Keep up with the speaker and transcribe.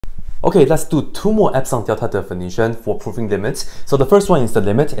Okay, let's do two more epsilon delta definition for proving limits. So the first one is the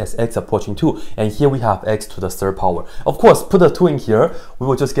limit as x approaching 2, and here we have x to the third power. Of course, put the 2 in here, we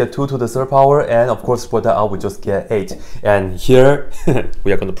will just get 2 to the third power, and of course, spread that out, we just get 8. And here,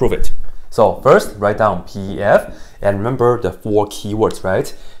 we are going to prove it. So first, write down PF, and remember the 4 keywords,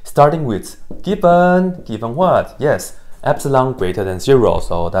 right? Starting with given what? Yes, epsilon greater than 0,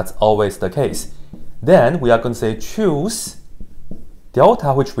 so that's always the case. Then we are going to say choose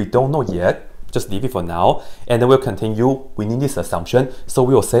delta, which we don't know yet, just leave it for now, and then we'll continue. We need this assumption, so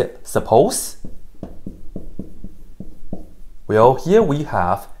we will say suppose, well, here we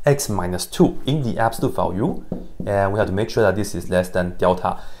have x minus 2 in the absolute value, and we have to make sure that this is less than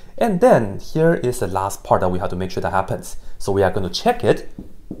delta. And then here is the last part that we have to make sure that happens. So we are going to check it.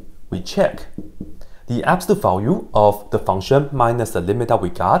 We check the absolute value of the function minus the limit that we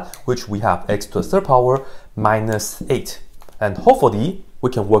got, which we have x to the third power minus 8. And hopefully,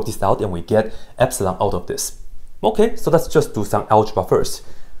 we can work this out and we get epsilon out of this. Okay, so let's just do some algebra first.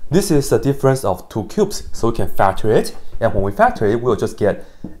 This is the difference of 2 cubes, so we can factor it. And when we factor it, we'll just get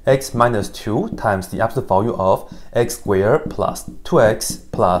x minus 2 times the absolute value of x squared plus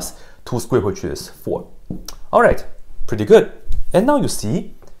 2x plus 2 squared, which is 4. All right, pretty good. And now you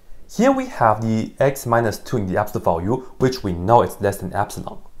see, here we have the x minus 2 in the absolute value, which we know is less than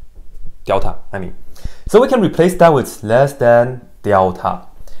epsilon. Delta, I mean. So we can replace that with less than delta.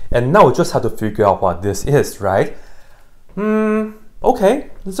 And now we just have to figure out what this is, right? Okay,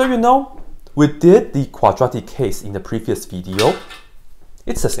 so you know, we did the quadratic case in the previous video.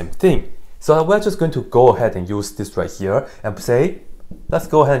 It's the same thing. So we're just going to go ahead and use this right here and say, let's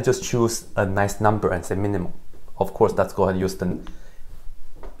go ahead and just choose a nice number and say minimum. Of course, let's go ahead and use the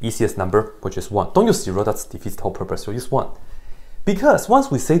easiest number, which is 1. Don't use 0, that defeats the whole purpose, so use 1. Because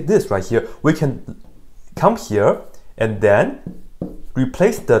once we say this right here, we can come here and then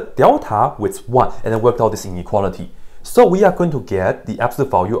replace the delta with 1 and then work out this inequality. So we are going to get the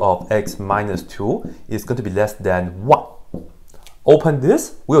absolute value of x minus 2 is going to be less than 1. Open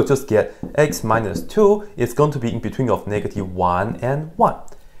this, we'll just get x minus 2 is going to be in between of negative 1 and 1.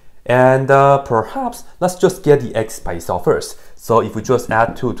 And perhaps let's just get the x by itself first. So if we just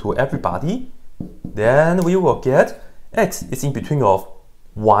add 2 to everybody, then we will get x is in between of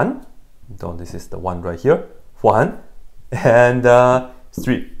 1, so this is the 1 right here, 1 and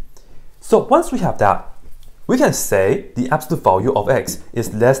 3. So once we have that, we can say the absolute value of x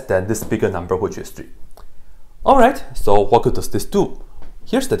is less than this bigger number, which is 3. Alright, so what good does this do?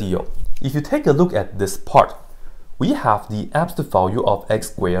 Here's the deal. If you take a look at this part, we have the absolute value of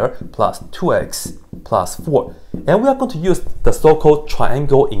x squared plus 2x plus 4. And we are going to use the so-called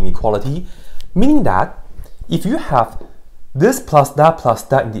triangle inequality, meaning that if you have this plus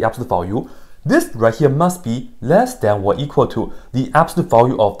that in the absolute value, this right here must be less than or equal to the absolute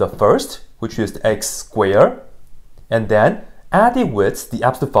value of the first, which is x squared, and then add it with the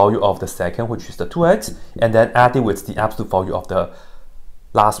absolute value of the second, which is the 2x, and then add it with the absolute value of the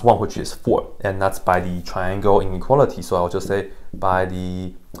last one, which is 4. And that's by the triangle inequality. So I'll just say by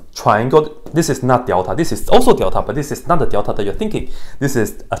the triangle, this is not delta, this is also delta, but this is not the delta that you're thinking. This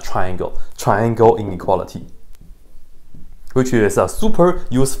is a triangle inequality, which is a super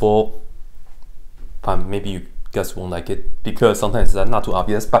useful, maybe you guys won't like it because sometimes it's not too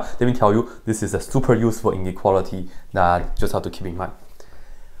obvious, but let me tell you, this is a super useful inequality that you just have to keep in mind.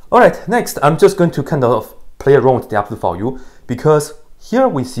 Alright, next, I'm just going to kind of play around with the absolute value, because here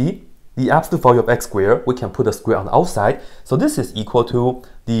we see the absolute value of x squared, we can put a square on the outside, so this is equal to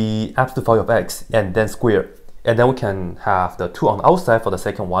the absolute value of x and then square, and then we can have the 2 on the outside for the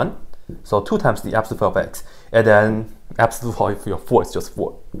second one, so 2 times the absolute value of x, and then absolute value of 4 is just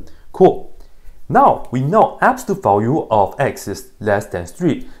 4. Cool. Now we know absolute value of x is less than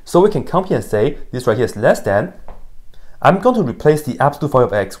 3, so we can come here and say this right here is less than. I'm going to replace the absolute value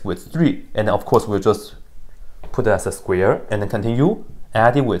of x with 3, and then of course we'll just put it as a square and then continue,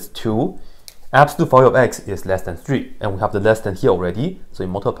 add it with 2. Absolute value of x is less than 3, and we have the less than here already, so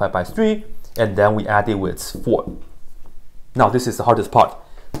we multiply by 3, and then we add it with 4. Now this is the hardest part.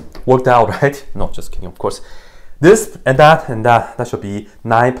 Work that out, right? No, just kidding, of course. This and that should be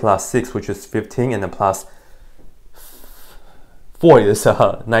 9 plus 6, which is 15, and then plus 4 is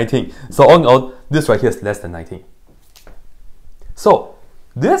 19. So all in all, this right here is less than 19. So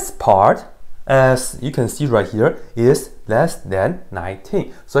this part, as you can see right here, is less than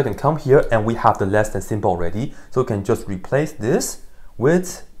 19. So I can come here and we have the less than symbol already. So we can just replace this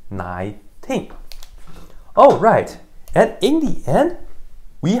with 19. All right, and in the end,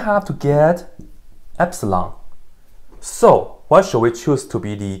 we have to get epsilon. So what should we choose to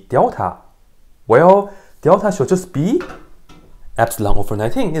be the delta? Well, delta should just be epsilon over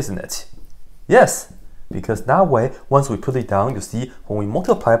 19, isn't it? Yes, because that way, once we put it down, you see, when we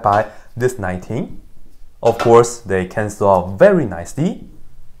multiply by this 19, of course, they cancel out very nicely.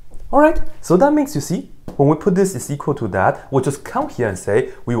 Alright, so that makes, you see, when we put this is equal to that, we'll just come here and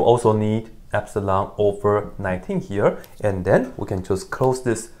say, we will also need epsilon over 19 here, and then we can just close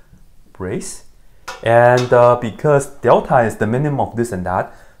this brace. And because delta is the minimum of this and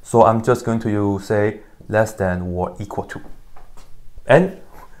that, so I'm just going to say less than or equal to. And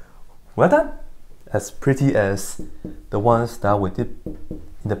well done! As pretty as the ones that we did in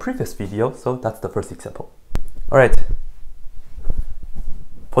the previous video. So that's the first example. Alright.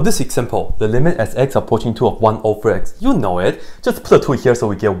 For this example, the limit as x approaching 2 of 1 over x, you know it. Just put a 2 here so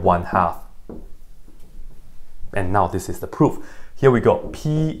we get 1/2. And now this is the proof. Here we go.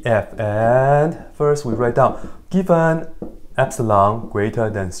 Pf, and first we write down, given epsilon greater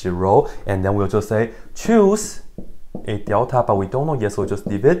than 0, and then we'll just say choose a delta, but we don't know yet, so we'll just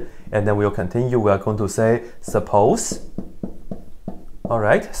leave it. And then we'll continue. We are going to say suppose.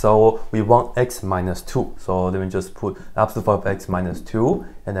 Alright, so we want x minus 2. So let me just put absolute value of x minus 2,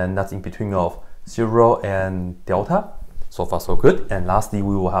 and then that's in between of 0 and delta. So far so good. And lastly,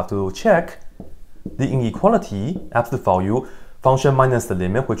 we will have to check the inequality, absolute value, function minus the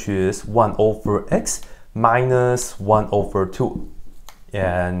limit, which is 1 over x minus 1 over 2.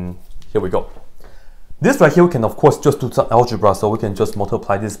 And here we go. This right here, we can of course just do some algebra, so we can just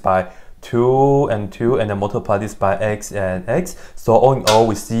multiply this by 2 and 2, and then multiply this by x and x. So all in all,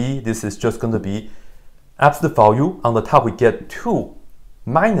 we see this is just going to be absolute value. On the top, we get 2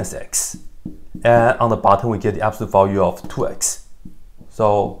 minus x. And on the bottom, we get the absolute value of 2x.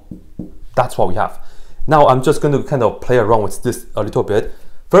 So that's what we have. Now, I'm just going to kind of play around with this a little bit.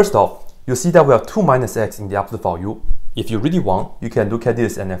 First off, you see that we have 2 minus x in the absolute value. If you really want, you can look at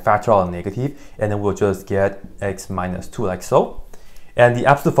this and then factor out a negative, and then we'll just get x minus 2 like so. And the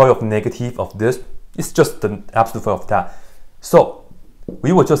absolute value of negative of this is just the absolute value of that. So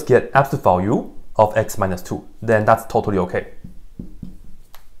we will just get absolute value of x minus 2. Then that's totally okay.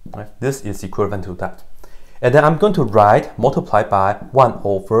 Right? This is equivalent to that. And then I'm going to write multiply by 1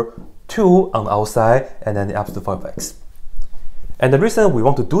 over 2 on the outside, and then the absolute value of x. And the reason we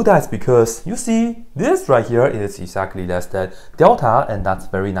want to do that is because you see this right here is exactly less than delta, and that's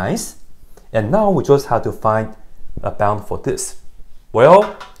very nice. And now we just have to find a bound for this.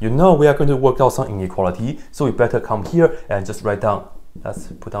 Well, you know we are going to work out some inequality, so we better come here and just write down, let's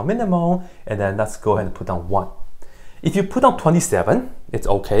put down minimum, and then let's go ahead and put down 1. If you put down 27, it's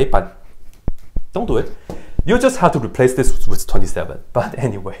okay, but don't do it. You just have to replace this with 27. But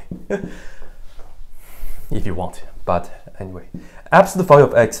anyway, if you want. But anyway, absolute value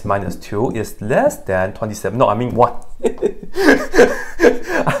of x minus 2 is less than 27. No, I mean 1.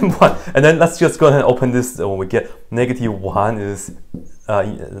 I'm 1. And then let's just go ahead and open this when we get negative 1 is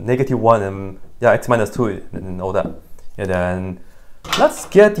negative 1 and yeah, x minus 2 and all that. And then let's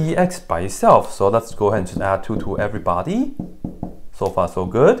get the x by itself. So let's go ahead and just add 2 to everybody. So far so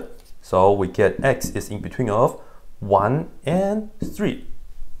good. So we get x is in between of 1 and 3.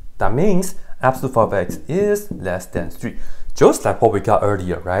 That means absolute value of x is less than 3. Just like what we got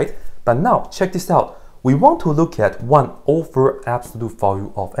earlier, right? But now, check this out. We want to look at 1 over absolute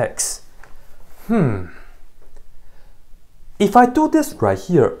value of x. If I do this right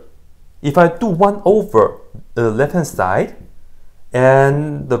here, if I do 1 over the left-hand side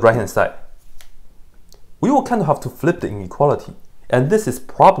and the right-hand side, we will kind of have to flip the inequality. And this is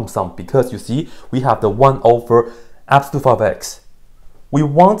problemsome because you see, we have the 1 over absolute value of x. We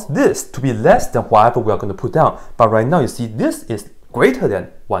want this to be less than whatever we are going to put down. But right now, you see, this is greater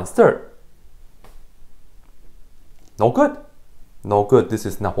than 1/3. No good. No good. This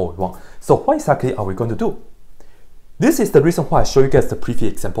is not what we want. So what exactly are we going to do? This is the reason why I show you guys the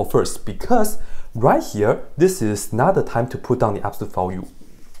previous example first. Because right here, this is not the time to put down the absolute value.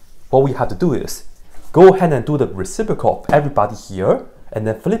 What we have to do is go ahead and do the reciprocal of everybody here, and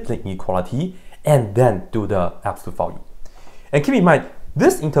then flip the inequality, and then do the absolute value. And keep in mind,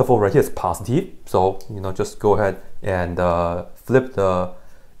 this interval right here is positive, so just go ahead and flip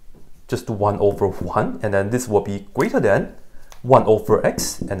just do 1 over 1, and then this will be greater than 1 over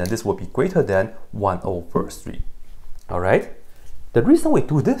x, and then this will be greater than 1 over 3. All right. The reason we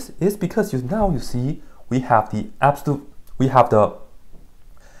do this is because now you see we have the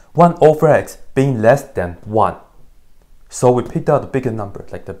 1 over x being less than 1. So we picked out the bigger number,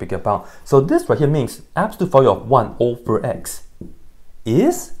 like the bigger bound. So this right here means absolute value of 1 over x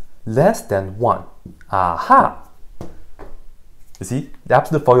is less than 1. Aha! You see, the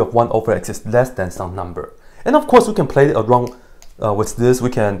absolute value of 1 over x is less than some number. And of course, we can play around with this, we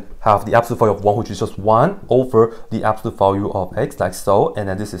can have the absolute value of 1, which is just 1 over the absolute value of x, like so, and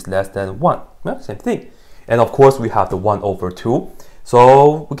then this is less than 1. Yeah, same thing. And of course, we have the 1 over 2.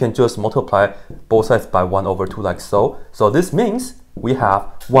 So we can just multiply both sides by 1 over 2, like so. So this means we have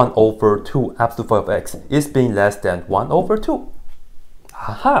 1 over 2 absolute value of x is being less than 1 over 2.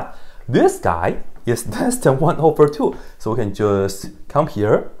 Aha! This guy is less than 1 over 2. So we can just come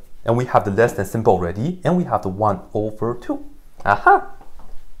here, and we have the less than symbol already, and we have the 1 over 2. Aha!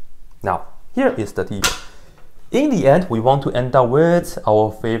 Now, here is the deal. In the end, we want to end up with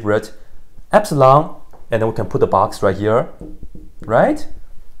our favorite epsilon, and then we can put the box right here, right?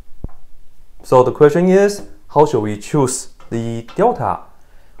 So the question is, how should we choose the delta?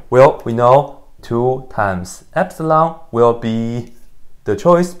 Well, we know 2 times epsilon will be the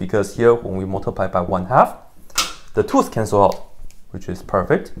choice, because here when we multiply by 1/2, the 2's cancel out, which is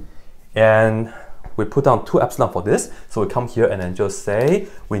perfect. And we put down 2 epsilon for this, so we come here and then just say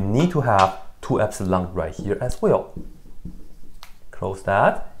we need to have 2 epsilon right here as well. Close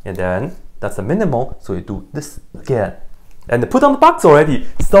that, and then that's the minimum, so we do this again. And put on the box already,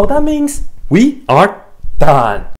 so that means we are done.